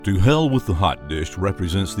To Hell with the Hot Dish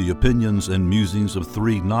represents the opinions and musings of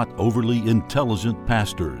three not overly intelligent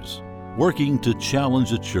pastors, working to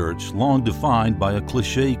challenge a church long defined by a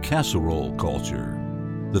cliché casserole culture.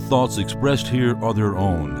 The thoughts expressed here are their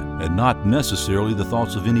own, and not necessarily the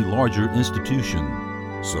thoughts of any larger institution.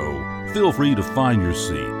 So, feel free to find your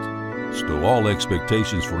seat, stow all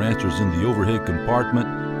expectations for answers in the overhead compartment,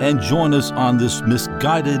 and join us on this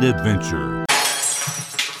misguided adventure.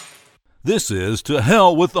 This is To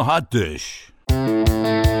Hell with the Hot Dish.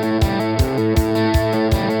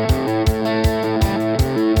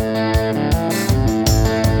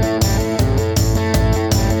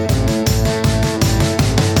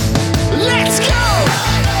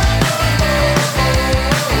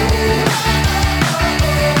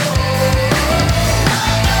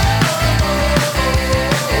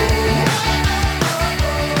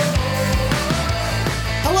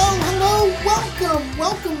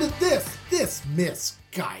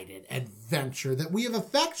 Misguided adventure that we have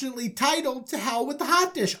affectionately titled To Hell with the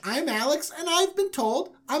Hot Dish. I'm Alex, and I've been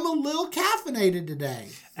told I'm a little caffeinated today.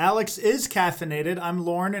 Alex is caffeinated. I'm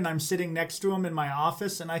Lauren, and I'm sitting next to him in my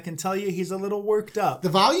office, and I can tell you he's a little worked up. The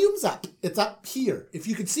volume's up. It's up here. If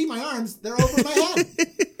you could see my arms, they're over my head.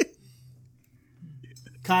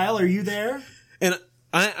 Kyle, are you there? And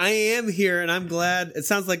I am here, and I'm glad. It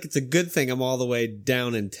sounds like it's a good thing I'm all the way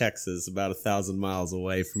down in Texas, about 1,000 miles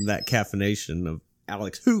away from that caffeination of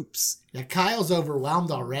Alex Hoops. Yeah, Kyle's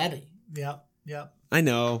overwhelmed already. Yep. I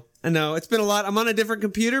know. It's been a lot. I'm on a different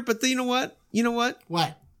computer, but you know what?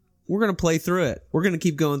 What? We're going to play through it. We're going to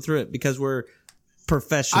keep going through it because we're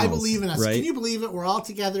professionals. I believe in us. Right? Can you believe it? We're all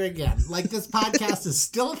together again. Like, this podcast is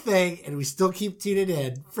still a thing, and we still keep tuning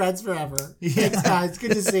in. Friends forever. Yeah. Thanks, guys.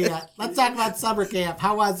 Good to see you. Let's talk about summer camp.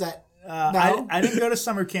 How was it? No? I didn't go to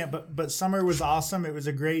summer camp, but summer was awesome. It was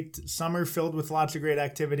a great summer filled with lots of great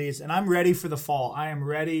activities, and I'm ready for the fall. I am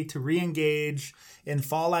ready to re-engage in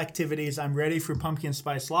fall activities. I'm ready for pumpkin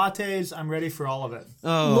spice lattes. I'm ready for all of it.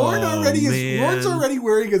 Oh, Lauren's already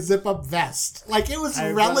wearing a zip-up vest. Like, it was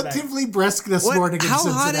relatively brisk this morning in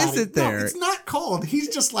Cincinnati. How hot is it there? No, it's not cold. He's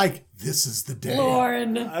just like, this is the day.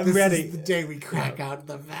 Lauren. I'm ready. This is the day we crack out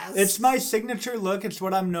the vest. It's my signature look. It's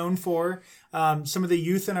what I'm known for. Some of the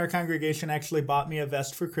youth in our congregation actually bought me a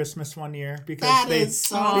vest for Christmas one year because they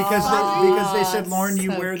said, Lauren,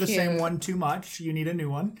 you wear the same one too much. You need a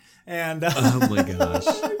new one. And oh my gosh.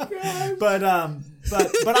 But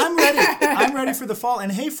I'm ready. I'm ready for the fall.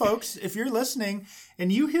 And hey, folks, if you're listening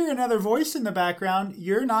and you hear another voice in the background,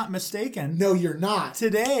 you're not mistaken. No, you're not.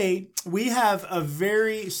 Today, we have a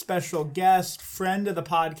very special guest, friend of the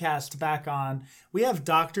podcast back on. We have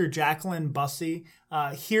Dr. Jacqueline Bussey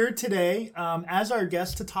here today as our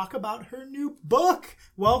guest to talk about her new book.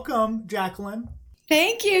 Welcome, Jacqueline.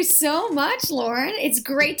 Thank you so much, Lauren. It's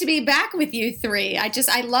great to be back with you three.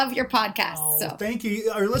 I love your podcast. Oh, thank you.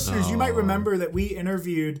 Our listeners, you might remember that we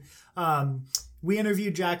interviewed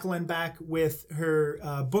Jacqueline back with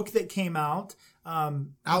her book that came out a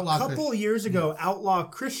couple years ago, Outlaw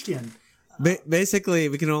Christian. Basically,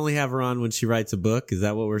 we can only have her on when she writes a book. Is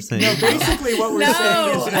that what we're saying? No, basically what we're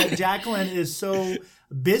saying is that Jacqueline is so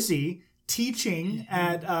busy teaching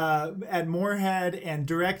at Moorhead and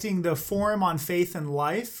directing the Forum on Faith and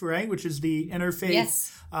Life, right, which is the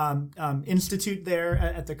interfaith institute there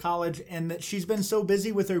at the college, and that she's been so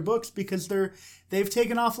busy with her books because they've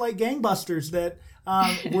taken off like gangbusters that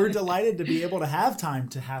we're delighted to be able to have time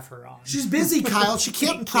to have her on. She's busy, Kyle. She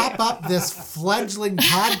can't prop up this fledgling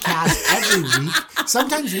podcast every week.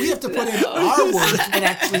 Sometimes we have to put in our work and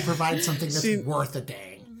actually provide something that's worth a dang.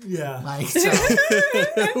 Yeah.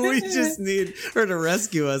 We just need her to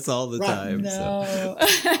rescue us all the time. No.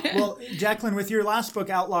 Well, Jacqueline, with your last book,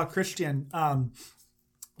 Outlaw Christian,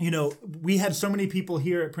 we had so many people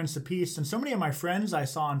here at Prince of Peace, and so many of my friends I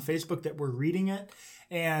saw on Facebook that were reading it.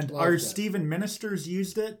 And our Stephen ministers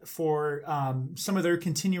used it for some of their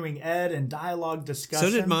continuing ed and dialogue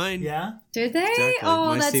discussion. So did mine. Yeah. Did they? Exactly. Oh,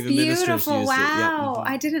 My that's Stephen beautiful. Wow. Yep.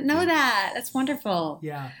 I didn't know that. That's wonderful.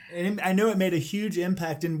 Yeah. And I know it made a huge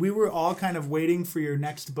impact. And we were all kind of waiting for your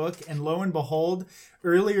next book. And lo and behold,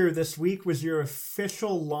 earlier this week was your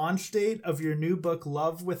official launch date of your new book,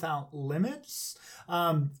 Love Without Limits.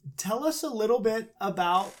 Tell us a little bit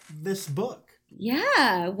about this book.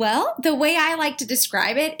 Yeah, well, the way I like to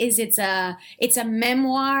describe it is it's a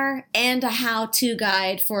memoir and a how-to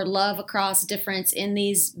guide for love across difference in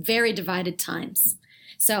these very divided times.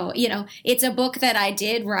 So, it's a book that I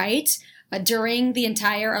did write during the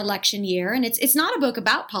entire election year. And it's not a book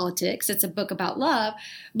about politics. It's a book about love.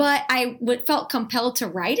 But I felt compelled to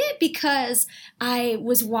write it because I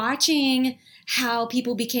was watching how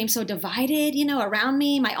people became so divided, around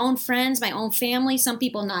me, my own friends, my own family, some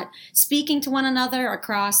people not speaking to one another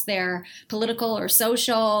across their political or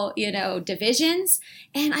social, divisions.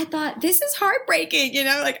 And I thought, this is heartbreaking,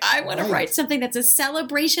 I want to write something that's a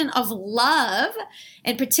celebration of love.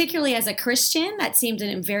 And particularly as a Christian, that seemed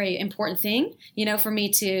a very important thing, for me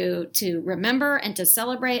to remember and to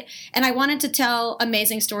celebrate. And I wanted to tell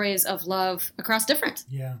amazing stories of love across different.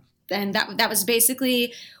 Yeah. And that was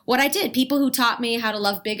basically what I did. People who taught me how to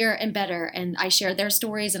love bigger and better. And I share their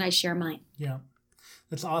stories and I share mine. Yeah.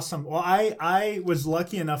 That's awesome. Well, I was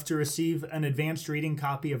lucky enough to receive an advanced reading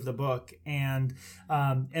copy of the book and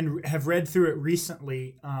have read through it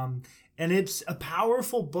recently. And it's a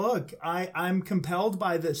powerful book. I'm compelled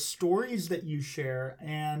by the stories that you share.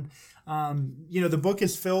 And, the book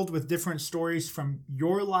is filled with different stories from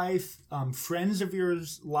your life, friends of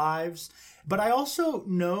yours' lives. But I also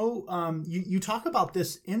know you talk about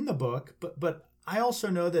this in the book, but I also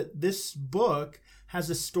know that this book has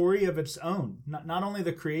a story of its own. Not only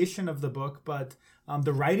the creation of the book, but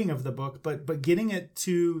the writing of the book, but getting it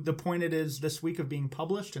to the point it is this week of being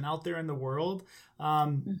published and out there in the world.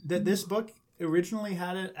 That this book originally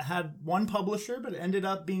had one publisher, but ended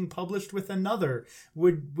up being published with another.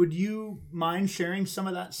 Would you mind sharing some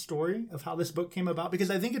of that story of how this book came about? Because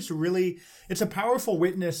I think it's a powerful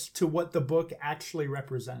witness to what the book actually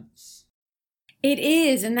represents. It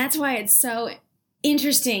is, and that's why it's so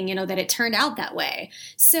interesting, that it turned out that way.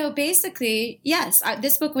 So basically, yes,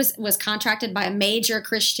 this book was contracted by a major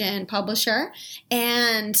Christian publisher,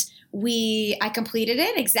 and I completed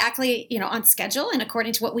it exactly, on schedule and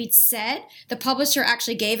according to what we'd said. The publisher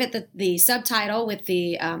actually gave it the subtitle with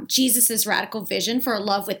the Jesus's radical vision for a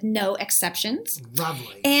love with no exceptions.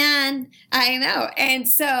 Lovely. And I know. And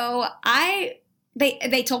so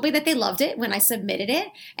They told me that they loved it when I submitted it.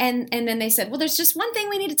 And then they said, well, there's just one thing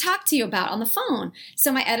we need to talk to you about on the phone.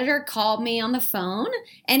 So my editor called me on the phone,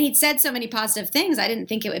 and he'd said so many positive things, I didn't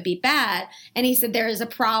think it would be bad. And he said, there is a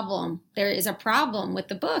problem. There is a problem with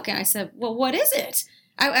the book. And I said, well, what is it?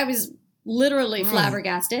 I was literally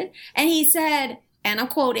flabbergasted. And he said, and I'm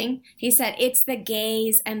quoting, he said, it's the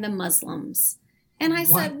gays and the Muslims. And I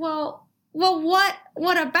said, well, what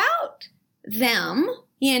about them?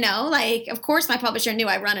 Of course my publisher knew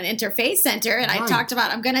I run an interfaith center, and I talked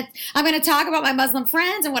about, I'm going to talk about my Muslim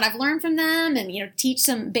friends and what I've learned from them, and, teach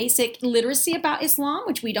some basic literacy about Islam,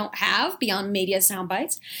 which we don't have beyond media sound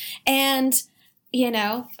bites. And,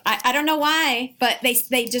 I don't know why, but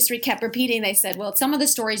they just kept repeating. They said, well, some of the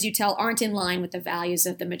stories you tell aren't in line with the values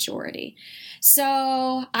of the majority.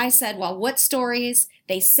 So I said, well, what stories?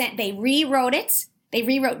 They rewrote it. They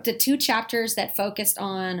rewrote the 2 chapters that focused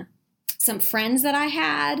on some friends that I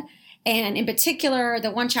had. And in particular,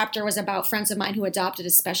 the one chapter was about friends of mine who adopted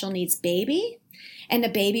a special needs baby. And the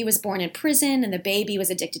baby was born in prison, and the baby was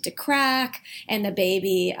addicted to crack, and the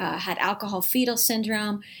baby had alcohol fetal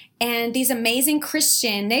syndrome. And these amazing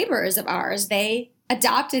Christian neighbors of ours, they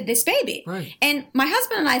adopted this baby. Right. And my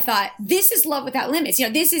husband and I thought, this is love without limits.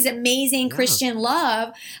 This is amazing Christian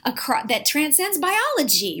love that transcends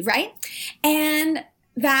biology, right? And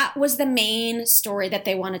that was the main story that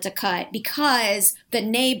they wanted to cut because the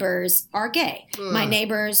neighbors are gay. My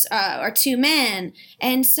neighbors are 2 men.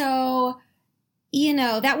 And so,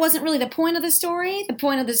 that wasn't really the point of the story. The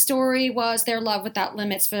point of the story was their love without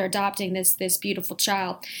limits for adopting this beautiful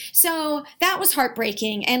child. So that was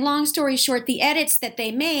heartbreaking. And long story short, the edits that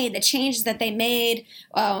they made, the changes that they made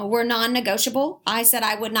were non-negotiable. I said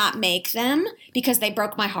I would not make them because they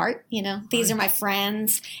broke my heart. These are my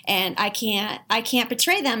friends, and I can't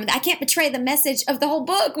betray them. I can't betray the message of the whole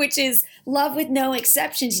book, which is love with no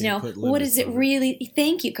exceptions. What is it really?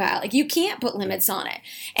 Thank you, Kyle. You can't put limits on it.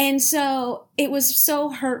 And so it was so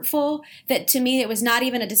hurtful that to me, it was not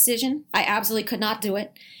even a decision. I absolutely could not do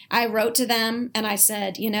it. I wrote to them and I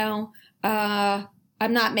said, I'm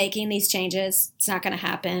not making these changes. It's not going to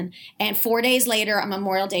happen. And 4 days later, on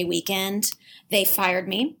Memorial Day weekend, they fired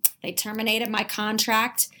me. They terminated my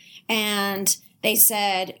contract, and they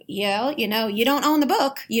said, you don't own the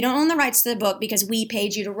book. You don't own the rights to the book because we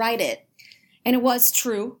paid you to write it. And it was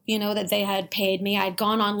true, that they had paid me. I'd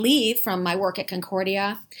gone on leave from my work at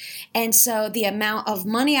Concordia. And so the amount of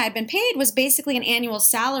money I'd been paid was basically an annual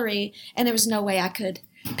salary, and there was no way I could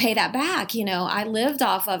pay that back. I lived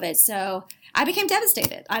off of it. So I became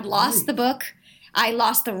devastated. I'd lost the book. I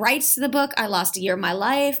lost the rights to the book. I lost a year of my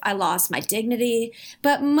life. I lost my dignity.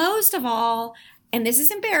 But most of all, and this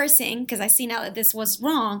is embarrassing because I see now that this was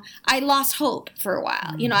wrong, I lost hope for a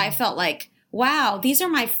while. I felt like, wow, these are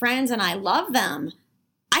my friends and I love them.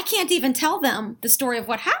 I I can't even tell them the story of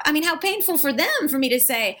what happened. I mean, how painful for them for me to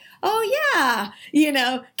say, oh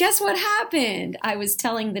yeah, guess what happened? I was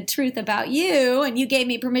telling the truth about you and you gave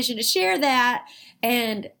me permission to share that.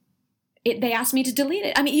 And they asked me to delete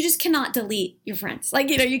it. I mean, you just cannot delete your friends. Like,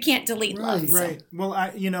 you can't delete love. Right. Well,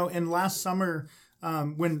 and last summer,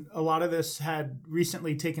 when a lot of this had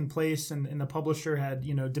recently taken place and the publisher had,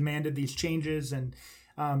 demanded these changes and,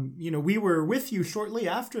 we were with you shortly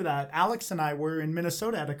after that. Alex and I were in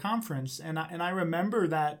Minnesota at a conference, and I remember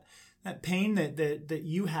that pain that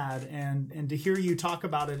you had, and to hear you talk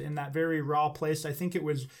about it in that very raw place. I think it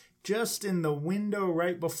was just in the window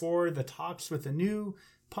right before the talks with the new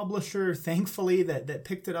publisher, thankfully, that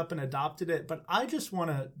picked it up and adopted it. But I just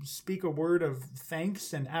want to speak a word of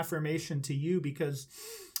thanks and affirmation to you because,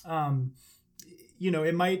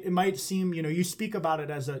 it might seem, you speak about it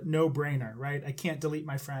as a no-brainer, right? I can't delete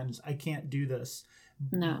my friends. I can't do this.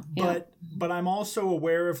 No. But I'm also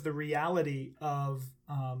aware of the reality of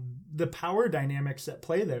the power dynamics that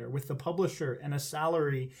play there with the publisher and a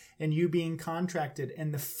salary and you being contracted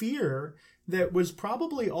and the fear that was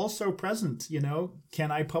probably also present,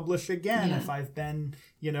 can I publish again if I've been,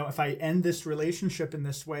 if I end this relationship in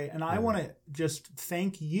this way? And I want to just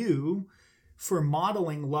thank you for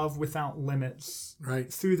modeling love without limits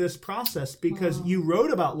through this process, because you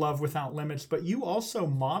wrote about love without limits, but you also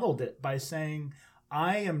modeled it by saying,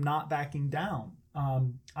 I am not backing down.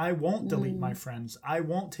 I won't delete my friends. I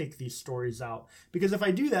won't take these stories out, because if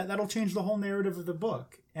I do that, that'll change the whole narrative of the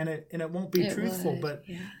book, and it won't be truthful. But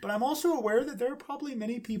I'm also aware that there are probably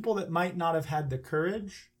many people that might not have had the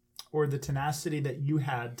courage or the tenacity that you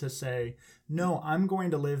had to say, no, I'm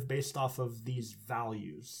going to live based off of these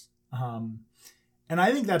values. And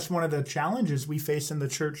I think that's one of the challenges we face in the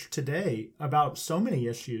church today about so many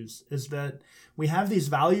issues, is that we have these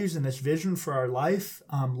values and this vision for our life,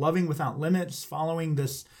 loving without limits, following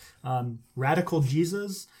this radical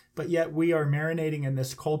Jesus, but yet we are marinating in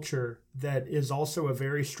this culture that is also a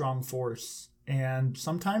very strong force. And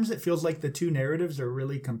sometimes it feels like the two narratives are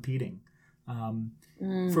really competing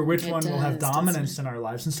for which one will have dominance in our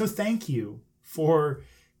lives. And so thank you for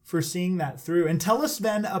seeing that through. And tell us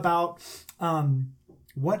then about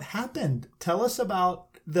what happened. Tell us about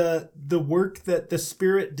the work that the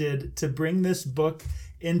Spirit did to bring this book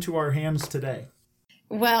into our hands today.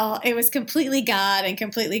 Well, it was completely God and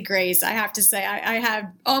completely grace. I have to say, I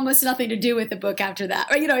had almost nothing to do with the book after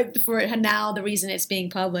that, or, for now, the reason it's being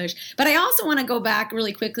published. But I also want to go back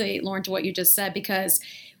really quickly, Lauren, to what you just said, because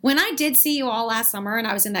when I did see you all last summer and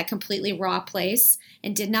I was in that completely raw place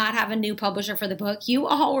and did not have a new publisher for the book, you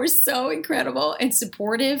all were so incredible and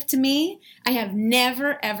supportive to me. I have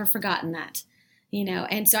never, ever forgotten that,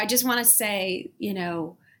 and so I just want to say,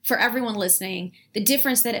 for everyone listening, the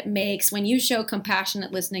difference that it makes when you show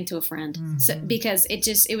compassionate listening to a friend, because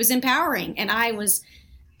it was empowering, and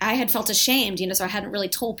I had felt ashamed, so I hadn't really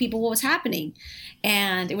told people what was happening.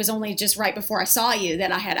 And it was only just right before I saw you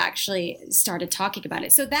that I had actually started talking about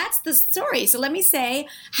it. So that's the story. So let me say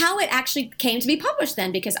how it actually came to be published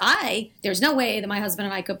then, because there's no way that my husband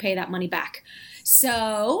and I could pay that money back.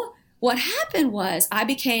 So what happened was I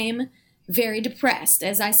became very depressed,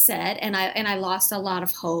 as I said, and I lost a lot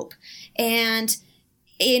of hope. And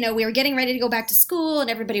we were getting ready to go back to school, and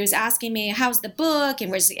everybody was asking me, how's the book?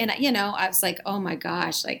 And I was like, oh my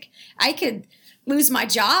gosh, like I could lose my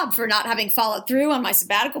job for not having followed through on my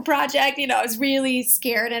sabbatical project. I was really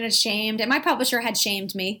scared and ashamed, and my publisher had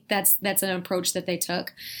shamed me. That's an approach that they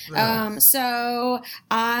took. So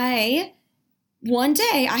one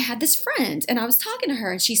day I had this friend, and I was talking to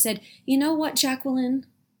her, and she said, you know what, Jacqueline?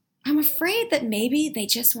 I'm afraid that maybe they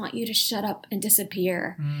just want you to shut up and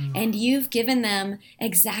disappear. And you've given them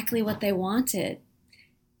exactly what they wanted.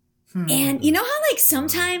 And you know how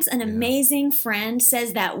sometimes an amazing friend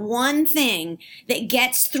says that one thing that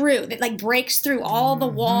gets through, that breaks through all the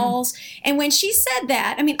walls. And when she said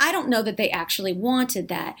that, I don't know that they actually wanted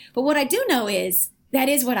that. But what I do know is that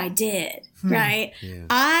is what I did, right? Yeah.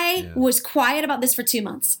 I was quiet about this for 2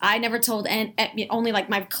 months. I never told only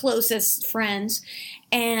my closest friends.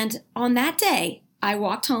 And on that day, I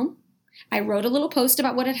walked home. I wrote a little post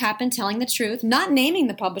about what had happened, telling the truth, not naming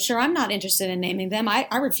the publisher. I'm not interested in naming them. I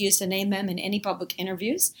refuse to name them in any public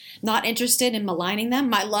interviews. Not interested in maligning them.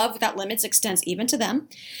 My love without limits extends even to them.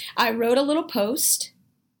 I wrote a little post.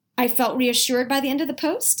 I felt reassured by the end of the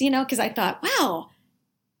post, because I thought, wow,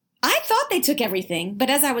 I thought they took everything. But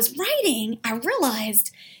as I was writing, I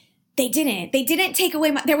realized they didn't. They didn't take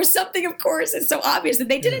away there was something, of course, it's so obvious that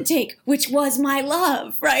they didn't take, which was my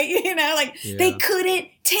love, right? They couldn't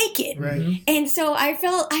take it. Right. And so I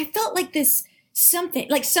felt like this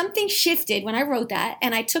something shifted when I wrote that,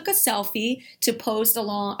 and I took a selfie to post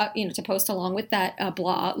along, with that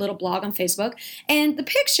little blog on Facebook. And the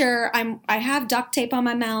picture, I have duct tape on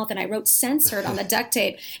my mouth, and I wrote censored on the duct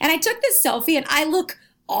tape. And I took this selfie, and I look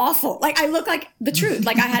awful. Like, I look like the truth.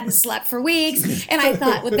 Like, I hadn't slept for weeks. And I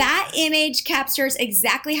thought, well, that image captures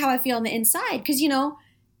exactly how I feel on the inside. Because,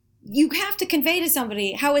 you have to convey to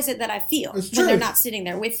somebody, how is it that I feel when they're not sitting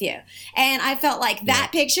there with you? And I felt like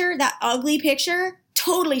that picture, that ugly picture,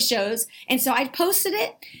 totally shows. And so I posted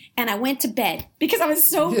it, and I went to bed because I was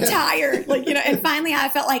so tired. And finally I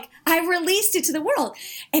felt like I released it to the world,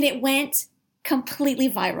 and it went completely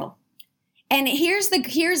viral. And here's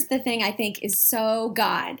the thing I think is so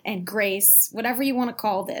God and grace, whatever you want to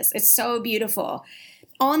call this. It's so beautiful.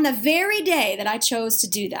 On the very day that I chose to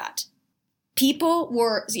do that, people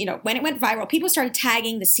were, when it went viral, people started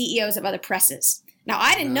tagging the CEOs of other presses. Now,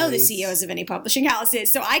 I didn't know the CEOs of any publishing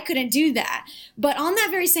houses, so I couldn't do that. But on that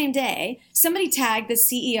very same day, somebody tagged the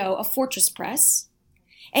CEO of Fortress Press.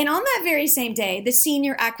 And on that very same day, the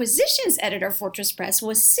senior acquisitions editor of Fortress Press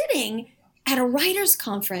was sitting at a writer's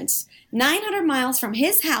conference 900 miles from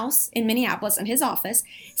his house in Minneapolis, in his office,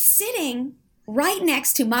 sitting right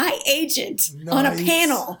next to my agent on a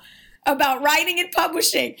panel about writing and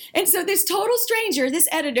publishing. And so this total stranger, this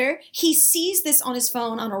editor, he sees this on his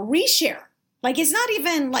phone on a reshare. Like, it's not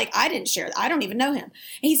even like I didn't share. I don't even know him. And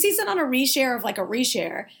he sees it on a reshare of like a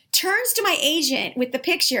reshare, turns to my agent with the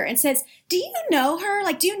picture and says, do you know her?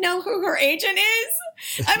 Like, do you know who her agent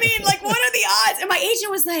is? I mean, like, what are the odds? And my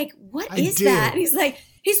agent was like, what is that? And he's like,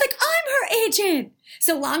 I'm her agent.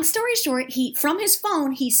 So long story short, from his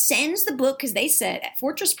phone, he sends the book because they said, at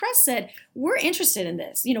Fortress Press said, we're interested in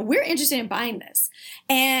this. We're interested in buying this.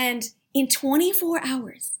 And in 24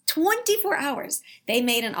 hours, they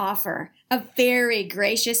made an offer, a very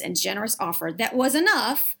gracious and generous offer that was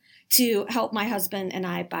enough to help my husband and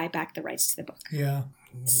I buy back the rights to the book. Yeah.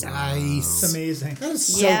 Nice. It's amazing. That is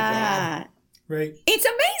so bad. Right. It's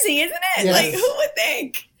amazing, isn't it? Yes. Like, who would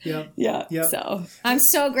think? Yeah. So I'm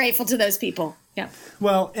so grateful to those people. Yeah.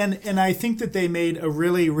 Well, and I think that they made a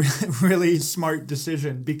really, really smart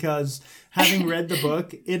decision, because having read the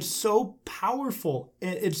book, it's so powerful.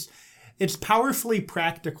 It's powerfully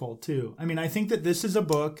practical too. I mean, I think that this is a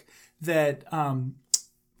book that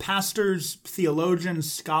pastors,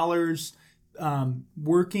 theologians, scholars,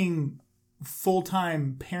 working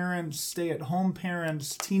full-time parents, stay-at-home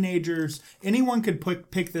parents, teenagers, anyone could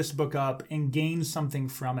pick this book up and gain something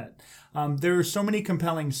from it. There are so many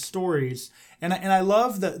compelling stories. And I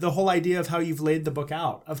love the whole idea of how you've laid the book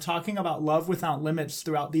out, of talking about love without limits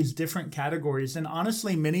throughout these different categories. And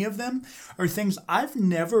honestly, many of them are things I've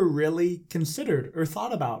never really considered or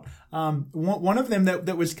thought about. One of them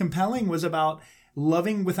that was compelling was about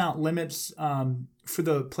loving without limits for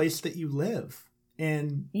the place that you live.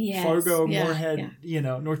 In Fargo, Moorhead,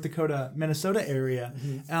 North Dakota, Minnesota area.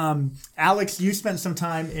 Mm-hmm. Alex, you spent some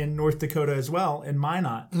time in North Dakota as well, in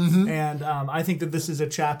Minot. Mm-hmm. And I think that this is a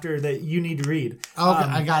chapter that you need to read. Okay,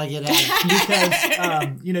 I got to get at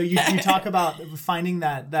it. Because, you talk about finding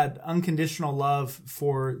that unconditional love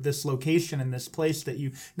for this location and this place that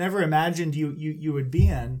you never imagined you would be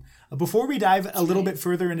in. Before we dive a little bit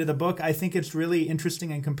further into the book, I think it's really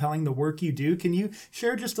interesting and compelling the work you do. Can you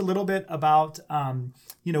share just a little bit about,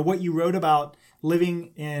 what you wrote about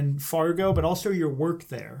living in Fargo, but also your work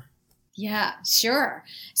there? Yeah, sure.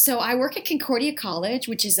 So I work at Concordia College,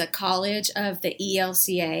 which is a college of the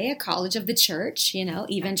ELCA, a college of the church,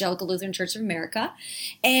 Evangelical Lutheran Church of America.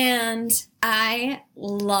 And I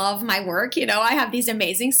love my work. I have these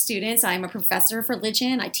amazing students. I'm a professor of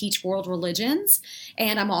religion. I teach world religions,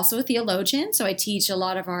 and I'm also a theologian. So I teach a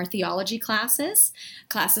lot of our theology classes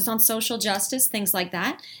on social justice, things like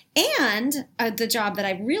that. And the job that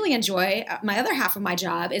I really enjoy, my other half of my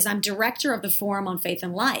job, is I'm director of the Forum on Faith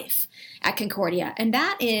and Life at Concordia. And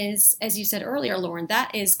that is, as you said earlier, Lauren,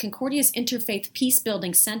 that is Concordia's Interfaith Peace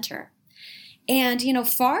Building Center. And,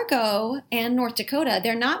 Fargo and North Dakota,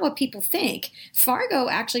 they're not what people think. Fargo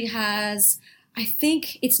actually has, I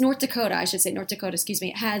think it's North Dakota,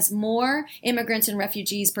 it has more immigrants and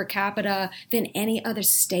refugees per capita than any other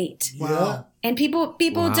state. Wow. And people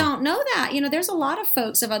don't know that. There's a lot of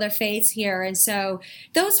folks of other faiths here. And so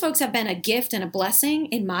those folks have been a gift and a blessing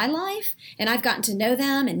in my life. And I've gotten to know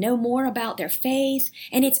them and know more about their faith.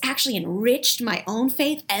 And it's actually enriched my own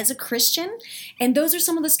faith as a Christian. And those are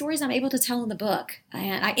some of the stories I'm able to tell in the book.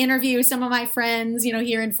 And I interview some of my friends,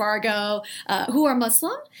 here in Fargo, who are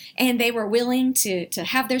Muslim. And they were willing to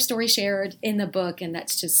have their story shared in the book. And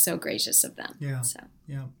that's just so gracious of them. Yeah. So.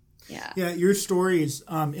 Yeah. Yeah, your stories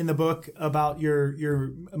in the book about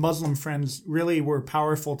your Muslim friends really were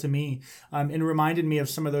powerful to me, and reminded me of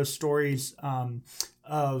some of those stories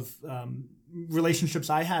of relationships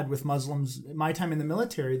I had with Muslims, my time in the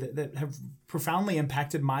military, that have profoundly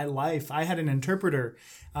impacted my life. I had an interpreter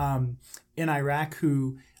in Iraq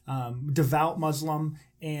who devout Muslim,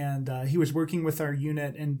 and he was working with our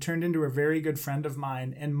unit and turned into a very good friend of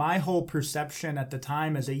mine. And my whole perception at the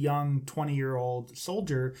time as a young 20-year-old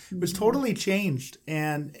soldier was totally changed.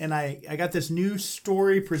 And I got this new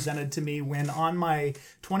story presented to me when on my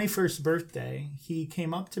 21st birthday, he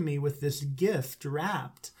came up to me with this gift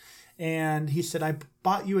wrapped. And he said, I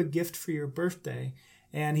bought you a gift for your birthday.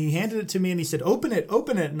 And he handed it to me and he said, open it.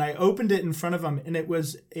 And I opened it in front of him, and it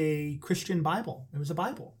was a Christian Bible. It was a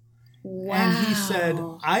Bible. Wow. And he said,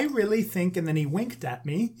 I really think, and then he winked at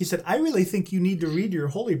me. He said, I really think you need to read your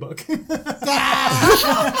holy book. Oh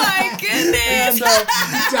my goodness.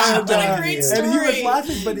 What a great story. And he was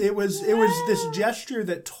laughing, but it was this gesture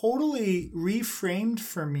that totally reframed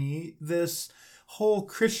for me this whole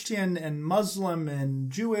Christian and Muslim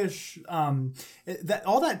and Jewish, that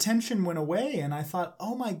all that tension went away. And I thought,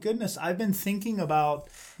 oh my goodness, I've been thinking about,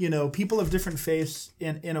 people of different faiths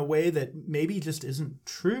in a way that maybe just isn't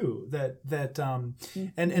true.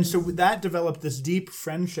 And so that developed this deep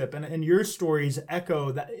friendship, and your stories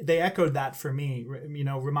echoed that for me,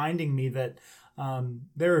 reminding me that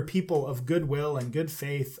there are people of goodwill and good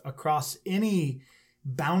faith across any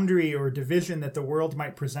boundary or division that the world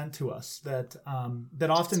might present to us, that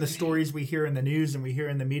often the stories we hear in the news and we hear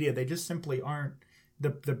in the media, they just simply aren't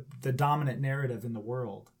the dominant narrative in the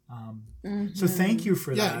world. So thank you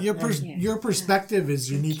for that. Your perspective is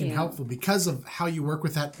unique and helpful because of how you work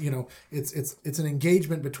with that. It's an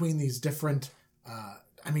engagement between these different,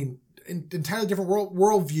 entirely different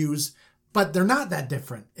worldviews, but they're not that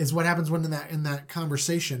different, is what happens when in that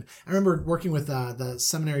conversation. I remember working with the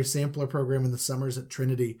seminary sampler program in the summers at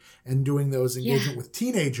Trinity and doing those engagement with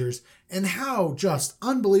teenagers, and how just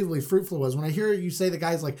unbelievably fruitful it was. When I hear you say the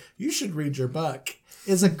guy's like, you should read your book,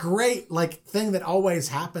 is a great thing that always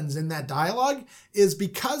happens in that dialogue, is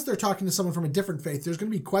because they're talking to someone from a different faith, there's going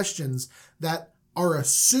to be questions that are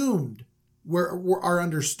assumed are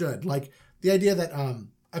understood. Like the idea that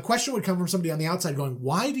a question would come from somebody on the outside going,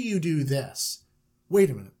 why do you do this? Wait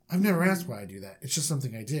a minute. I've never asked why I do that. It's just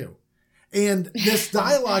something I do. And this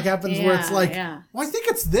dialogue happens where it's like, well, I think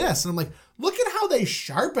it's this. And I'm like, look at how they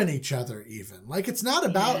sharpen each other even. Like, it's not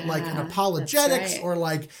about an apologetics or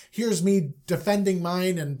here's me defending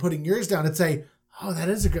mine and putting yours down. It's that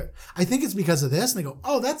is I think it's because of this. And they go,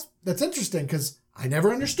 oh, that's interesting because I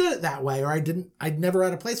never understood it that way, or I'd never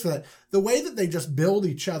had a place for that. The way that they just build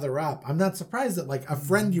each other up, I'm not surprised that a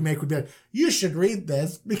friend you make would be like, you should read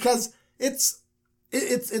this, because it's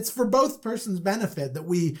for both persons' benefit that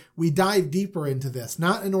we dive deeper into this,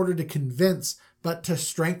 not in order to convince, but to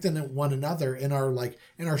strengthen one another in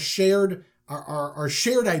our shared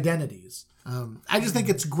identities. I just think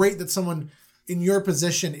it's great that someone in your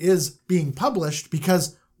position is being published,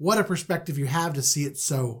 because what a perspective you have to see it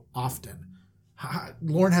so often.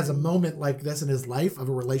 Lauren has a moment like this in his life of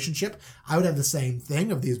a relationship. I would have the same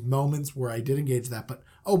thing of these moments where I did engage that. But,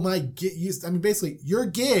 basically, your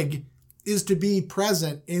gig is to be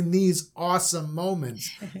present in these awesome moments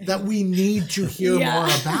that we need to hear more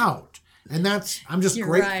about. And I'm just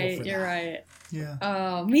grateful for that. You're right. Yeah.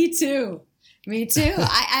 Oh, me too. Me too.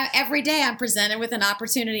 I every day I'm presented with an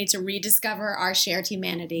opportunity to rediscover our shared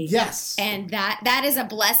humanity. Yes. And that is a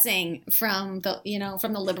blessing from the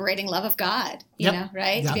liberating love of God, you know,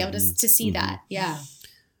 right? To be able to see that. Yeah.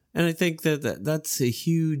 And I think that's a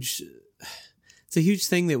huge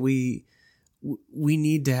thing that we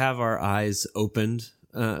need to have our eyes opened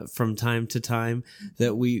from time to time,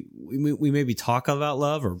 that we maybe talk about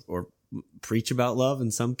love or preach about love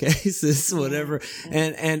in some cases, whatever.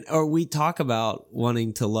 Or we talk about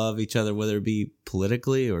wanting to love each other, whether it be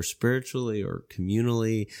politically or spiritually or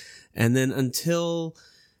communally. And then until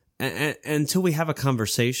we have a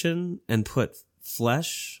conversation and put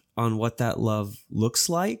flesh on what that love looks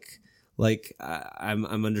like I'm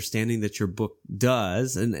understanding that your book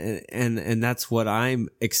does, and that's what I'm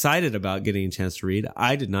excited about getting a chance to read.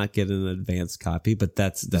 I did not get an advanced copy, but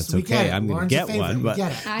that's okay. I'm going to get one.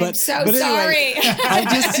 I'm so sorry.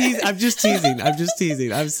 I'm just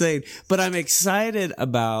teasing. I'm saying, but I'm excited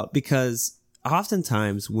about, because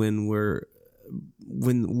oftentimes when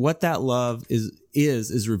what that love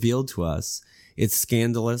is revealed to us, it's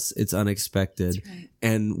scandalous, it's unexpected,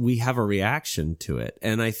 and we have a reaction to it.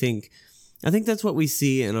 And I think I think that's what we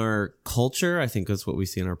see in our culture. I think that's what we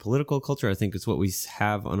see in our political culture. I think it's what we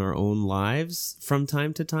have on our own lives from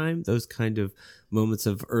time to time. Those kind of moments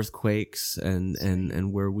of earthquakes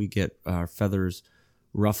and where we get our feathers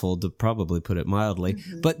ruffled, to probably put it mildly.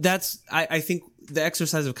 Mm-hmm. But I think the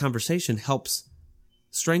exercise of conversation helps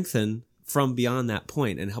strengthen from beyond that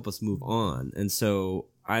point and help us move on. And so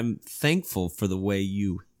I'm thankful for the way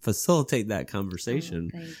you facilitate that conversation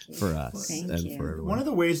for us and for everyone. One of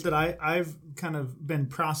the ways that I've kind of been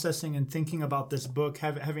processing and thinking about this book,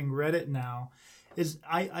 having read it now, is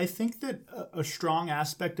I think that a strong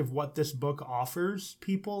aspect of what this book offers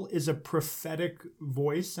people is a prophetic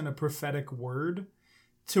voice and a prophetic word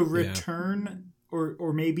to return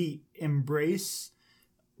or maybe embrace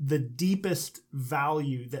the deepest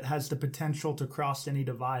value that has the potential to cross any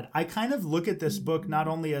divide. I kind of look at this book not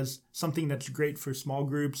only as something that's great for small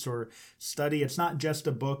groups or study. It's not just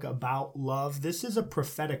a book about love. This is a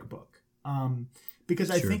prophetic book. Because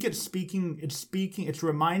I think it's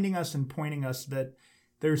reminding us and pointing us that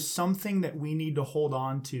there's something that we need to hold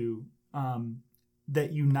on to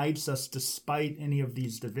that unites us despite any of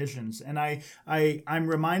these divisions. And I'm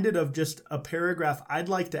reminded of just a paragraph I'd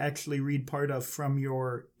like to actually read part of from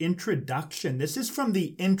your introduction. This is from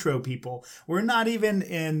the intro, people. We're not even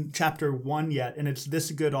in chapter 1 yet, and it's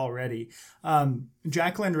this good already.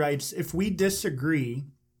 Jacqueline writes, "If we disagree,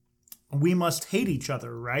 we must hate each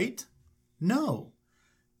other, right? No.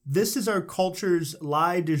 This is our culture's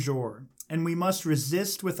lie du jour, and we must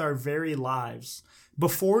resist with our very lives.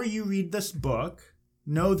 Before you read this book,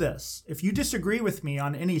 know this. If you disagree with me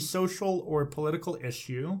on any social or political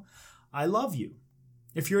issue, I love you.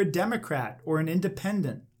 If you're a Democrat or an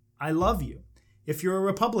independent, I love you. If you're a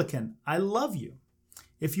Republican, I love you.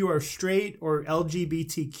 If you are straight or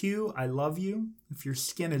LGBTQ, I love you. If your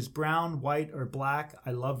skin is brown, white, or black, I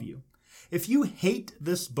love you. If you hate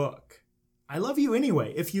this book, I love you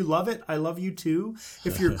anyway. If you love it, I love you too.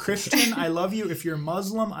 If you're Christian, I love you. If you're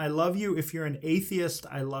Muslim, I love you. If you're an atheist,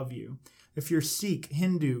 I love you. If you're Sikh,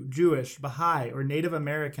 Hindu, Jewish, Baha'i, or Native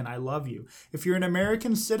American, I love you. If you're an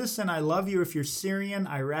American citizen, I love you. If you're Syrian,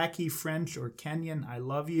 Iraqi, French, or Kenyan, I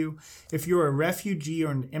love you. If you're a refugee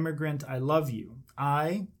or an immigrant, I love you.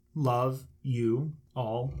 I love you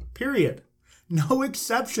all, period. No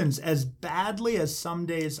exceptions, as badly as some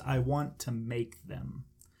days I want to make them."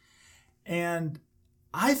 And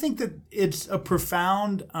I think that it's a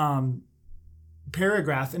profound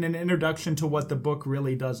paragraph and an introduction to what the book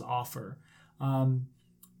really does offer.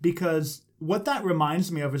 Because what that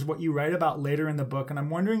reminds me of is what you write about later in the book. And I'm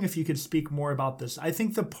wondering if you could speak more about this. I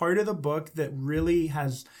think the part of the book that really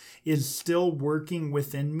is still working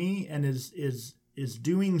within me and is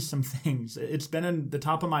doing some things, it's been in the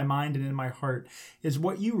top of my mind and in my heart, is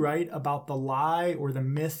what you write about the lie or the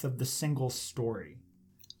myth of the single story.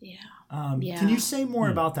 Yeah. Can you say more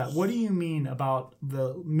about that? What do you mean about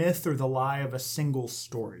the myth or the lie of a single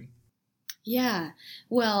story? Yeah.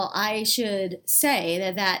 Well, I should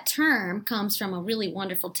say that term comes from a really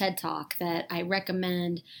wonderful TED Talk that I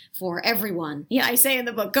recommend for everyone. Yeah, I say in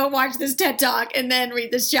the book, go watch this TED Talk and then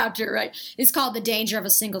read this chapter, right? It's called The Danger of a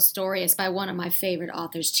Single Story. It's by one of my favorite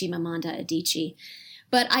authors, Chimamanda Adichie.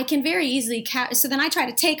 But I can very easily, so then I try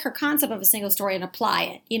to take her concept of a single story and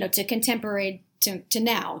apply it, to contemporary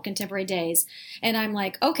days. And I'm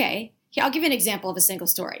like, okay, I'll give you an example of a single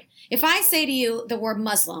story. If I say to you the word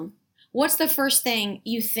Muslim, what's the first thing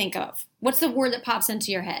you think of? What's the word that pops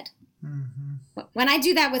into your head? Mm-hmm. When I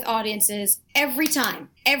do that with audiences, every time,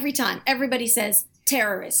 everybody says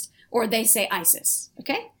terrorist or they say ISIS,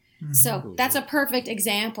 okay? Mm-hmm. So that's a perfect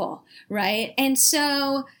example, right? And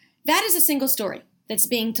so that is a single story that's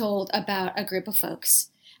being told about a group of folks.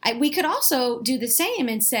 We could also do the same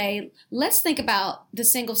and say, let's think about the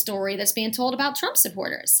single story that's being told about Trump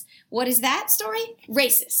supporters. What is that story?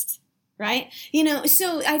 Racist, right?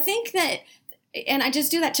 So I think that, and I just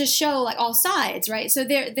do that to show like all sides, right? So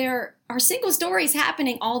there are single stories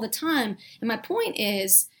happening all the time. And my point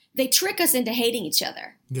is they trick us into hating each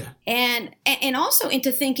other. Yeah. And also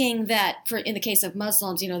into thinking that in the case of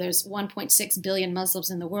Muslims, there's 1.6 billion Muslims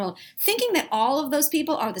in the world, thinking that all of those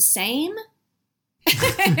people are the same.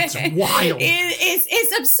 It's wild.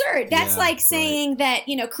 It's absurd. That's like saying that,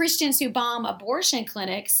 Christians who bomb abortion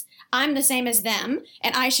clinics, I'm the same as them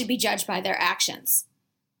and I should be judged by their actions.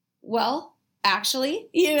 Well, actually,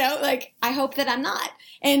 I hope that I'm not.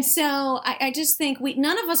 And so I just think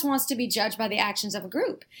none of us wants to be judged by the actions of a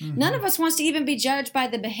group. Mm-hmm. None of us wants to even be judged by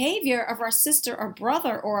the behavior of our sister or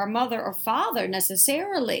brother or our mother or father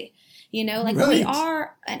necessarily. Right. We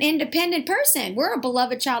are an independent person. We're a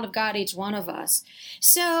beloved child of God, each one of us.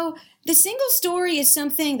 So the single story is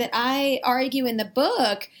something that I argue in the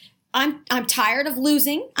book I'm tired of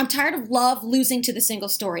losing. I'm tired of love losing to the single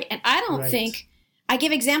story. And I don't think, I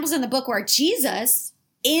give examples in the book where Jesus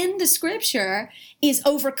in the scripture is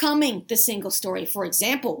overcoming the single story. For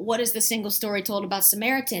example, what is the single story told about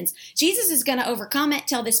Samaritans? Jesus is going to overcome it,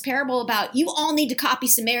 tell this parable about you all need to copy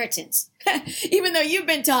Samaritans, even though you've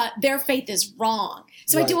been taught their faith is wrong.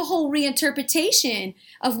 So I do a whole reinterpretation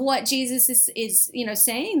of what Jesus is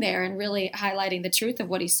saying there, and really highlighting the truth of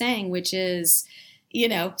what he's saying, which is,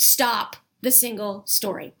 stop the single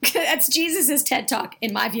story. That's Jesus's TED Talk,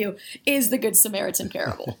 in my view, is the Good Samaritan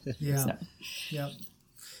parable. Yeah.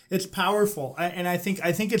 It's powerful, and I think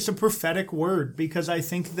it's a prophetic word, because I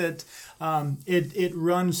think that it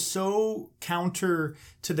runs so counter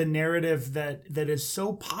to the narrative that is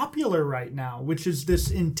so popular right now, which is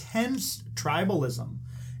this intense tribalism.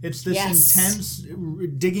 It's this intense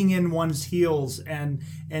digging in one's heels and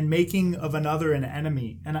making of another an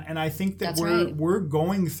enemy, and I think that we're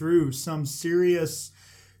going through some serious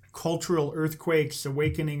cultural earthquakes,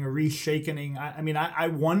 awakening or reshakening. I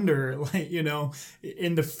wonder,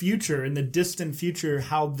 in the future, in the distant future,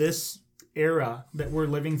 how this era that we're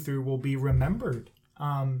living through will be remembered.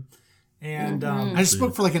 I just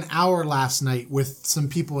spoke for like an hour last night with some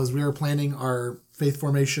people as we were planning our faith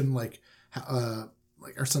formation, like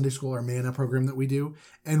our Sunday school, our Manna program that we do.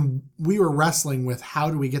 And we were wrestling with how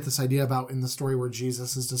do we get this idea about in the story where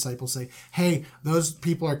Jesus' disciples say, hey, those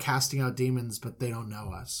people are casting out demons, but they don't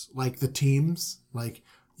know us. Like the teams,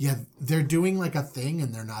 they're doing like a thing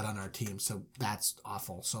and they're not on our team. So that's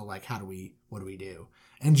awful. So like, what do we do?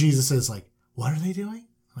 And Jesus is like, what are they doing?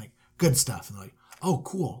 Like good stuff. And they're like, oh,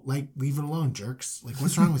 cool. Like, leave it alone, jerks. Like,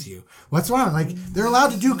 what's wrong with you? What's wrong? Like, they're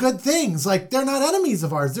allowed to do good things. Like, they're not enemies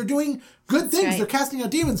of ours. They're doing good things. Right. They're casting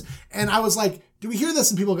out demons. And I was like, do we hear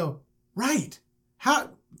this? And people go, right.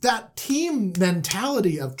 How that team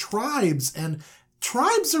mentality of tribes, and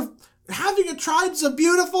having a tribe's a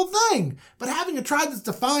beautiful thing. But having a tribe that's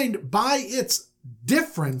defined by its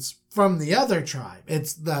difference from the other tribe,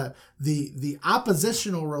 it's the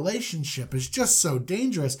oppositional relationship is just so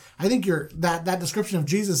dangerous. I think that description of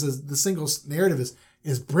Jesus as the single narrative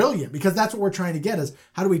is brilliant, because that's what we're trying to get is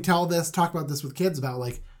how do we talk about this with kids about,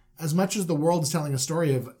 like, as much as the world is telling a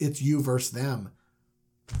story of it's you versus them.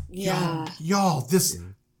 Yeah. Y'all,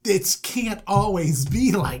 it can't always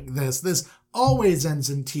be like this. This always ends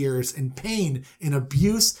in tears and pain and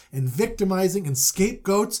abuse and victimizing and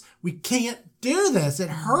scapegoats. We can't do this. It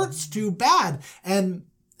hurts too bad. And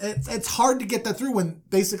it's hard to get that through when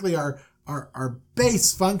basically our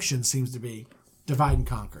base function seems to be divide and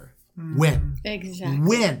conquer. Win. Exactly.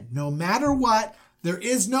 Win. No matter what, there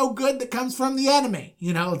is no good that comes from the enemy.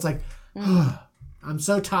 It's like, I'm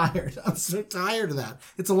so tired. I'm so tired of that.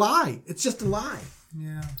 It's a lie. It's just a lie.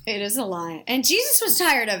 Yeah. It is a lie. And Jesus was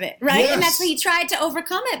tired of it, right? Yes. And that's why he tried to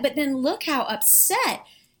overcome it. But then look how upset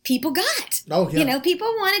people got. Oh, yeah. People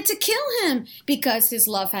wanted to kill him because his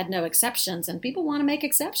love had no exceptions, and people want to make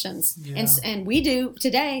exceptions. Yeah. And we do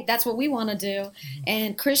today. That's what we want to do. Mm-hmm.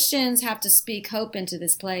 And Christians have to speak hope into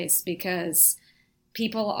this place, because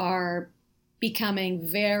people are becoming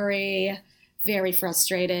very, very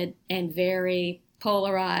frustrated and very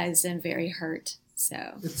polarized and very hurt. So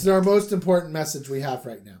it's our most important message we have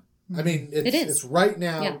right now. I mean, it's right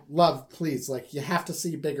now. Yeah. Love, please. Like, you have to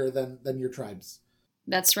see bigger than your tribes.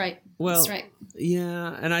 That's right. Well, that's right.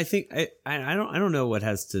 Yeah, and I think I don't know what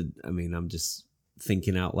has to. I mean, I'm just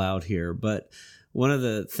thinking out loud here, but one of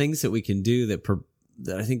the things that we can do that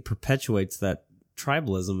I think perpetuates that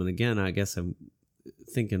tribalism, and again, I guess I'm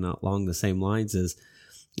thinking along the same lines, is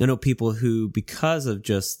I know people who, because of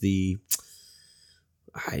just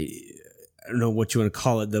I don't know what you want to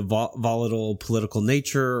call it, the volatile political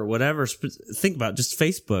nature or whatever. Think about just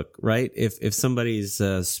Facebook, right? If somebody's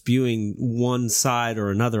spewing one side or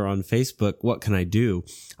another on Facebook, what can I do?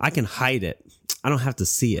 I can hide it. I don't have to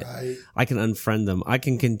see it. Right. I can unfriend them. I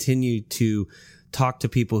can continue to talk to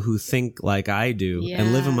people who think like I do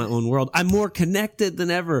and live in my own world. I'm more connected than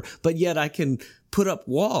ever, but yet I can put up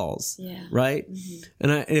walls, right?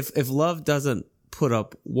 Mm-hmm. And if love doesn't put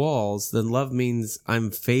up walls, then love means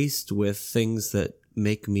I'm faced with things that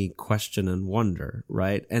make me question and wonder,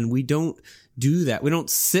 right? And we don't do that. We don't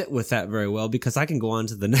sit with that very well, because I can go on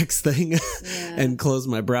to the next thing and close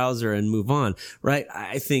my browser and move on, right?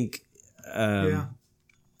 I think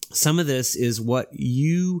some of this is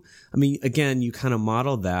again, you kind of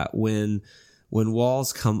modeled that when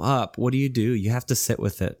walls come up, what do? You have to sit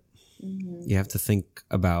with it. Mm-hmm. You have to think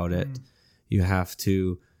about it. You have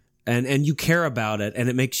to and you care about it, and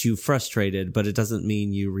it makes you frustrated, but it doesn't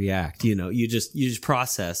mean you react. You just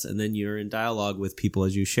process, and then you're in dialogue with people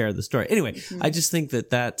as you share the story. Anyway, I just think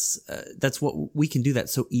that's what we can do that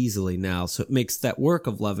so easily now. So it makes that work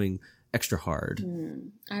of loving extra hard.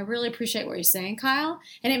 I really appreciate what you're saying, Kyle.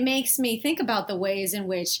 And it makes me think about the ways in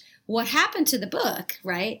which what happened to the book,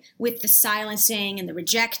 right, with the silencing and the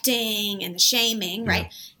rejecting and the shaming,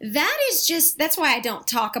 right? That's why I don't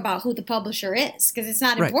talk about who the publisher is, because it's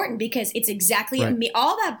not important, because it's exactly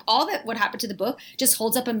all that what happened to the book just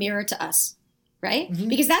holds up a mirror to us. Right?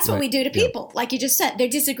 Because that's what we do to people. Like you just said, they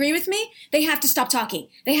disagree with me. They have to stop talking.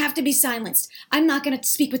 They have to be silenced. I'm not going to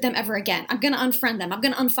speak with them ever again. I'm going to unfriend them. I'm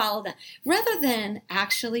going to unfollow them. Rather than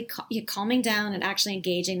actually calming down and actually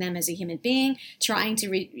engaging them as a human being, trying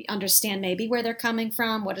to understand maybe where they're coming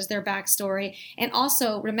from, what is their backstory, and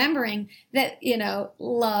also remembering that,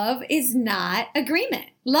 love is not agreement.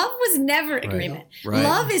 Love was never agreement. Right.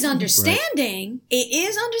 Love is understanding. Right. It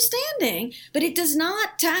is understanding, but it does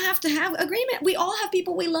not have to have agreement. We all have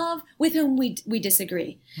people we love with whom we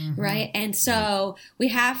disagree, right? And so we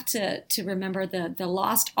have to remember the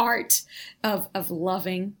lost art of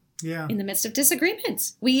loving in the midst of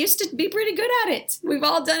disagreements. We used to be pretty good at it. We've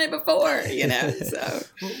all done it before, So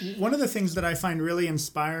well, one of the things that I find really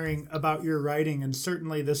inspiring about your writing, and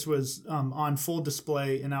certainly this was on full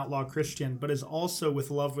display in Outlaw Christian, but is also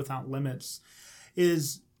with Love Without Limits,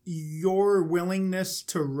 is your willingness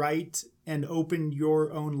to write and open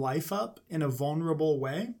your own life up in a vulnerable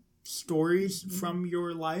way, stories from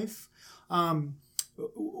your life.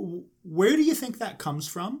 Where do you think that comes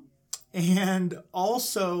from? And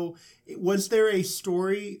also, was there a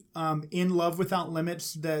story in Love Without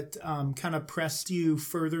Limits that kind of pressed you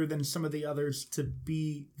further than some of the others to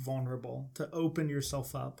be vulnerable, to open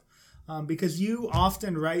yourself up? Because you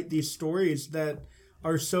often write these stories that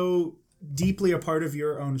are so deeply a part of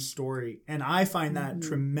your own story. And I find that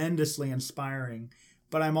tremendously inspiring.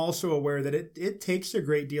 But I'm also aware that it takes a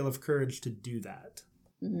great deal of courage to do that.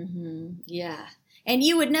 Yeah. And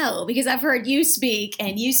you would know, because I've heard you speak,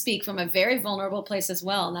 and you speak from a very vulnerable place as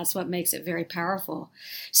well, and that's what makes it very powerful.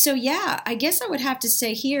 So yeah, I guess I would have to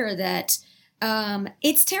say here that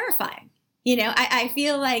it's terrifying. I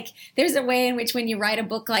feel like there's a way in which when you write a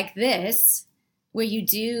book like this, where you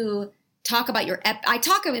do talk about I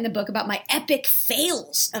talk in the book about my epic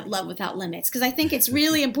fails of Love Without Limits, because I think it's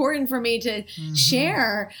really important for me to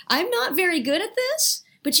share. I'm not very good at this,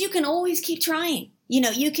 but you can always keep trying.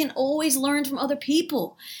 You can always learn from other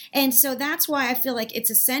people. And so that's why I feel like it's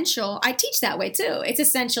essential. I teach that way too. It's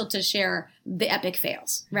essential to share the epic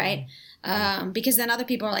fails, right? Because then other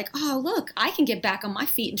people are like, oh, look, I can get back on my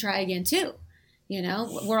feet and try again too.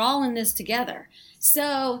 We're all in this together.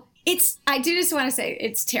 So I do just want to say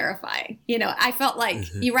it's terrifying. I felt like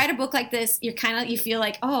you write a book like this, you feel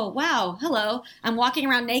like, oh, wow, hello, I'm walking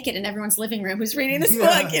around naked in everyone's living room who's reading this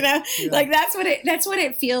book, like that's what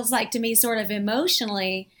it feels like to me, sort of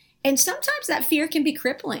emotionally. And sometimes that fear can be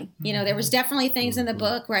crippling. There was definitely things in the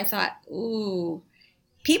book where I thought, ooh,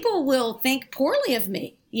 people will think poorly of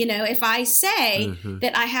me. If I say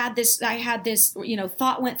that I had this,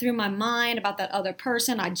 thought went through my mind about that other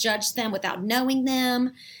person, I judged them without knowing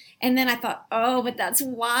them. And then I thought, oh, but that's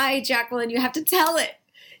why, Jacqueline, you have to tell it.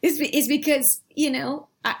 Is because,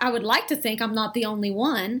 I would like to think I'm not the only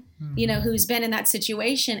one, who's been in that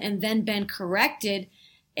situation and then been corrected.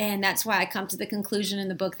 And that's why I come to the conclusion in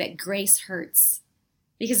the book that grace hurts,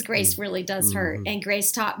 because grace really does hurt. And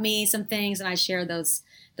grace taught me some things, and I share those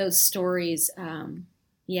stories. And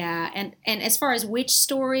as far as which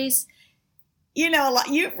stories,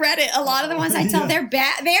 you've read it. A lot of the ones I tell, they're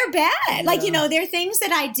bad. They're bad. Yeah. Like, there are things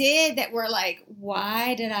that I did that were like,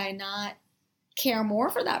 why did I not care more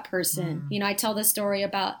for that person? I tell the story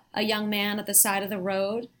about a young man at the side of the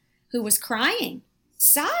road who was crying,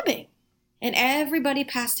 sobbing, and everybody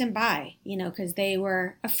passed him by, because they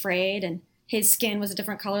were afraid, and his skin was a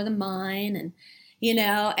different color than mine. And,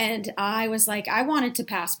 and I was like, I wanted to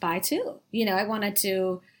pass by too. I wanted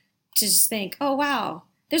to just think, oh, wow,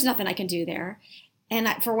 there's nothing I can do there. And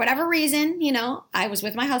for whatever reason, I was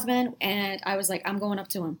with my husband, and I was like, I'm going up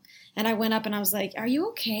to him. And I went up and I was like, are you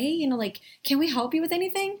okay? Can we help you with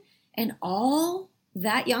anything? And all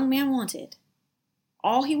that young man wanted,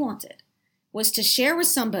 all he wanted was to share with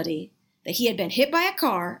somebody that he had been hit by a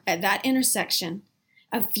car at that intersection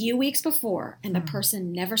a few weeks before, and the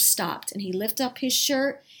person never stopped. And he lifted up his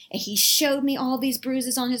shirt, and he showed me all these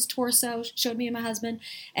bruises on his torso, showed me and my husband.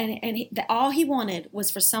 And all he wanted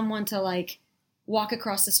was for someone to walk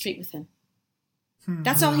across the street with him.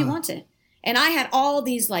 That's all he wanted. And I had all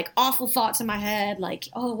these like awful thoughts in my head, like,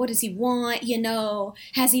 oh, what does he want? You know,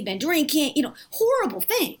 has he been drinking? You know, horrible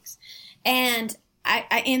things. And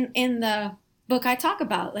I in the book I talk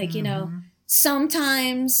about, like, you know,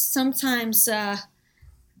 sometimes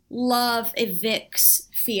love evicts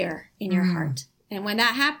fear in your heart. And when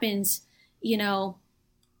that happens, you know,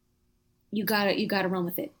 you gotta run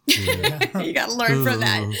with it. You gotta learn from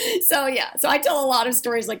that. So so I tell a lot of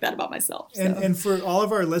stories like that about myself. So. And for all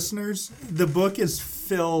of our listeners, the book is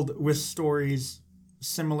filled with stories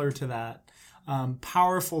similar to that,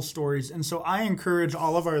 powerful stories. And so I encourage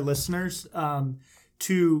all of our listeners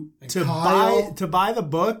to buy the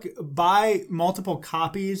book, buy multiple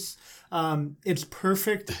copies. It's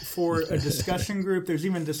perfect for a discussion group. There's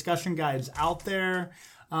even discussion guides out there.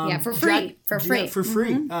 For free.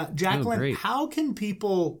 Jacqueline, how can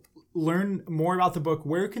people learn more about the book?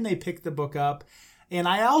 Where can they pick the book up? And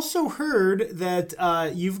I also heard that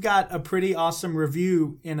you've got a pretty awesome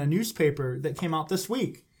review in a newspaper that came out this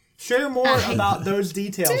week. Share more about those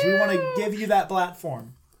details. We want to give you that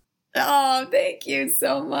platform. Oh, thank you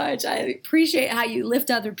so much. I appreciate how you lift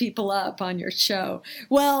other people up on your show.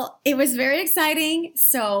 Well, it was very exciting.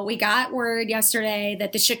 So we got word yesterday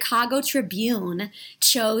that the Chicago Tribune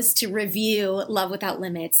chose to review Love Without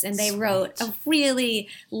Limits, and they wrote a really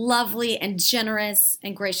lovely and generous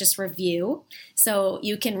and gracious review. So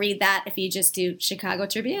you can read that if you just do Chicago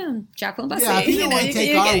Tribune, Jacqueline Bussey. Yeah, if you don't want to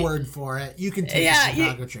take our word for it, you can take the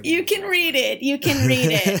Chicago Tribune. You can read it. You can read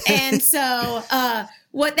it. And so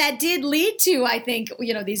what that did lead to, I think,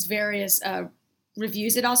 you know, these various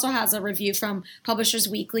reviews. It also has a review from Publishers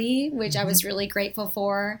Weekly, which I was really grateful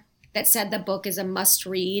for, that said the book is a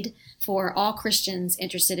must-read for all Christians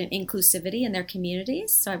interested in inclusivity in their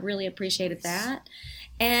communities. So I really appreciated that.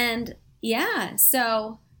 And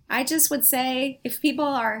so I just would say if people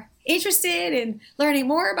are interested in learning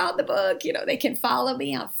more about the book, you know, they can follow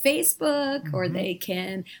me on Facebook or they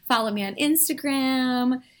can follow me on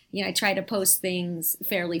Instagram. You know, I try to post things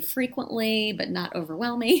fairly frequently, but not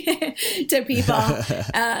overwhelming to people.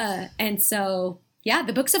 And so,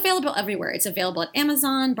 the book's available everywhere. It's available at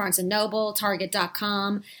Amazon, Barnes & Noble,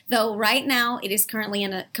 Target.com. Though right now it is currently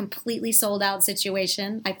in a completely sold out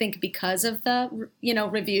situation. I think because of the, you know,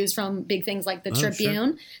 reviews from big things like the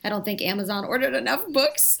Tribune. Sure. I don't think Amazon ordered enough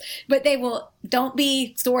books, but don't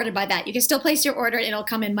be thwarted by that. You can still place your order and it'll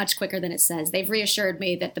come in much quicker than it says. They've reassured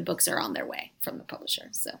me that the books are on their way from the publisher.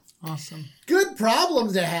 So awesome. Good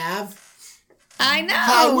problem to have. I know.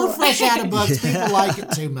 Hey, we're fresh out of books. People like it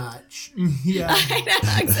too much. Yeah, I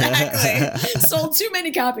know, exactly. Sold too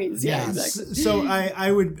many copies. Yeah, exactly. So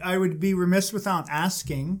I would be remiss without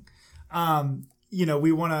asking. You know,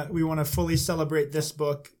 we want to fully celebrate this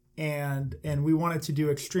book, and we want it to do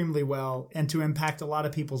extremely well and to impact a lot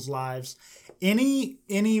of people's lives. Any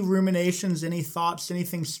ruminations, any thoughts,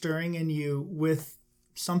 anything stirring in you with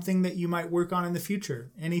something that you might work on in the future?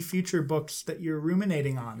 Any future books that you're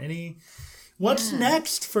ruminating on? What's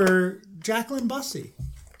next for Jacqueline Bussey?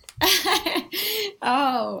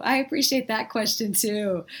 Oh, I appreciate that question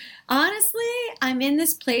too. Honestly, I'm in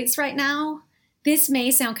this place right now. This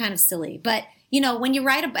may sound kind of silly, but you know, when you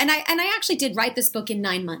write and I actually did write this book in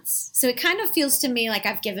 9 months. So it kind of feels to me like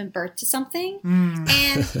I've given birth to something.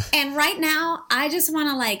 And right now I just want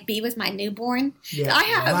to like be with my newborn. Yeah,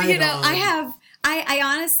 I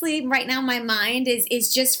honestly, right now, my mind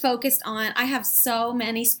is just focused on, I have so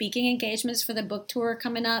many speaking engagements for the book tour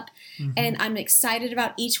coming up, and I'm excited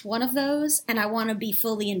about each one of those, and I want to be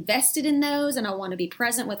fully invested in those, and I want to be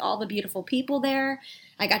present with all the beautiful people there.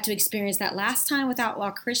 I got to experience that last time with Outlaw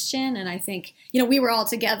Christian, and I think, you know, we were all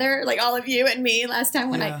together, like all of you and me last time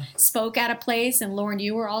when I spoke at a place, and Lauren,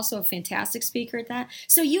 you were also a fantastic speaker at that.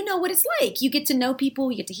 So you know what it's like. You get to know people,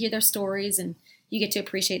 you get to hear their stories, and you get to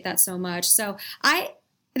appreciate that so much. So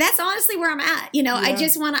that's honestly where I'm at. You know, I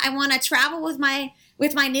want to travel with my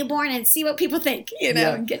newborn and see what people think, you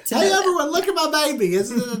know, and get to Hey, everyone, look at my baby.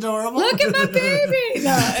 Isn't it adorable? Look at my baby.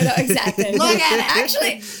 No, exactly. Look at it.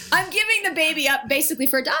 Actually, I'm giving the baby up basically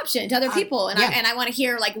for adoption to other people. And I want to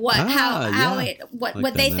hear like what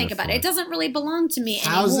they think about it. It doesn't really belong to me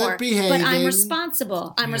How's anymore. It behaving? But I'm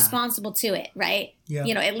responsible. I'm responsible to it, right? Yeah.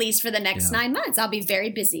 You know, at least for the next 9 months, I'll be very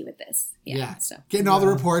busy with this. Yeah. So getting all the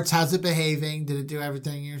reports. How's it behaving? Did it do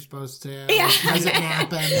everything you're supposed to? Yeah. How's it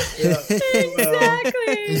napping?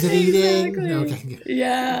 Exactly. Is it eating? Okay.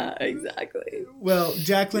 Yeah, exactly. Well,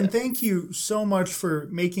 Jacqueline, thank you so much for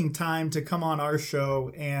making time to come on our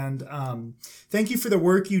show. And thank you for the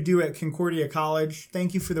work you do at Concordia College.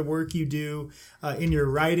 Thank you for the work you do in your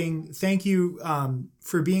writing. Thank you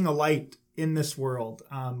for being a light in this world.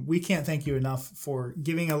 We can't thank you enough for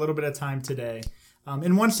giving a little bit of time today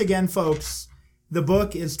And once again, folks, the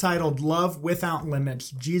book is titled Love Without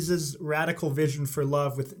Limits, Jesus' Radical Vision for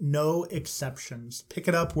Love with No Exceptions. Pick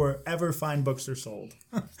it up wherever fine books are sold.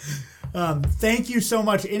 Thank you so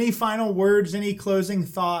much. Any final words, any closing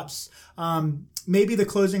thoughts? Maybe the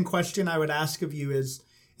closing question I would ask of you is,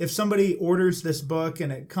 if somebody orders this book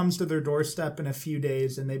and it comes to their doorstep in a few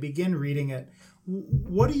days and they begin reading it,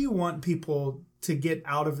 what do you want people to get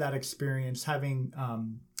out of that experience having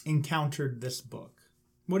encountered this book?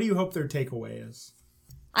 What do you hope their takeaway is?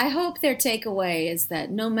 I hope their takeaway is that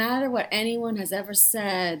no matter what anyone has ever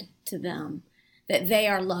said to them, that they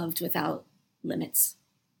are loved without limits.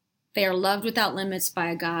 They are loved without limits by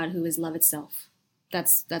a God who is love itself.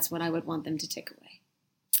 That's what I would want them to take away.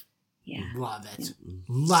 Yeah. Love it. Yeah.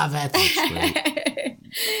 Love it.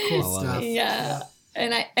 Cool stuff. Yeah.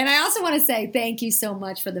 And I also want to say thank you so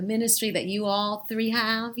much for the ministry that you all three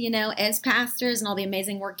have, as pastors, and all the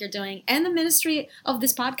amazing work you're doing, and the ministry of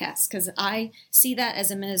this podcast, because I see that as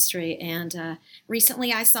a ministry. And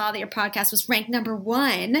recently I saw that your podcast was ranked number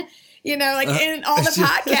 1, in all the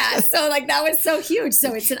podcasts. So that was so huge.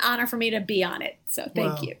 So it's an honor for me to be on it. So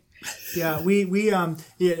thank you. Yeah, we were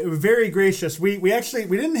very gracious. We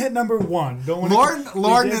didn't hit number 1. Don't want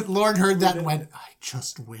Lauren heard that and went, I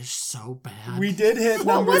just wish so bad. We did hit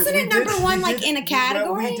number. Wasn't it number 1 in a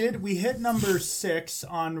category? We hit number 6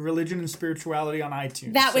 on religion and spirituality on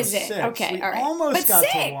iTunes. That was it. 6. Okay, all right. Almost got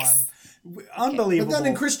 6. to 1. Unbelievable. But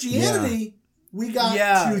then in Christianity, we got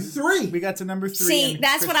to 3. We got to number 3. See,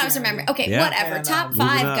 that's what I was remembering. Okay, whatever. And, Top 5,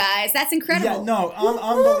 guys. That's incredible. Yeah, no,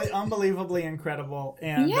 unbelievably incredible.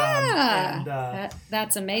 And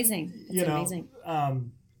that's amazing. It's amazing.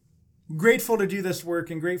 Grateful to do this work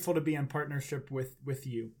and grateful to be in partnership with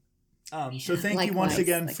you. So thank you once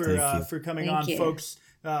again for coming on, folks.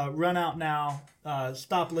 Run out now.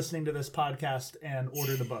 Stop listening to this podcast and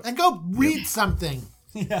order the book. And go read something.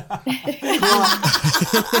 Yeah.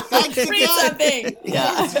 Thanks again. Read something.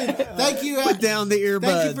 Yeah. Thank you. Put down the earbuds.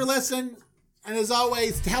 Thank you for listening. And as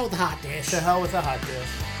always, to hell with the hot dish. To hell with the hot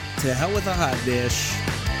dish. To hell with the hot dish.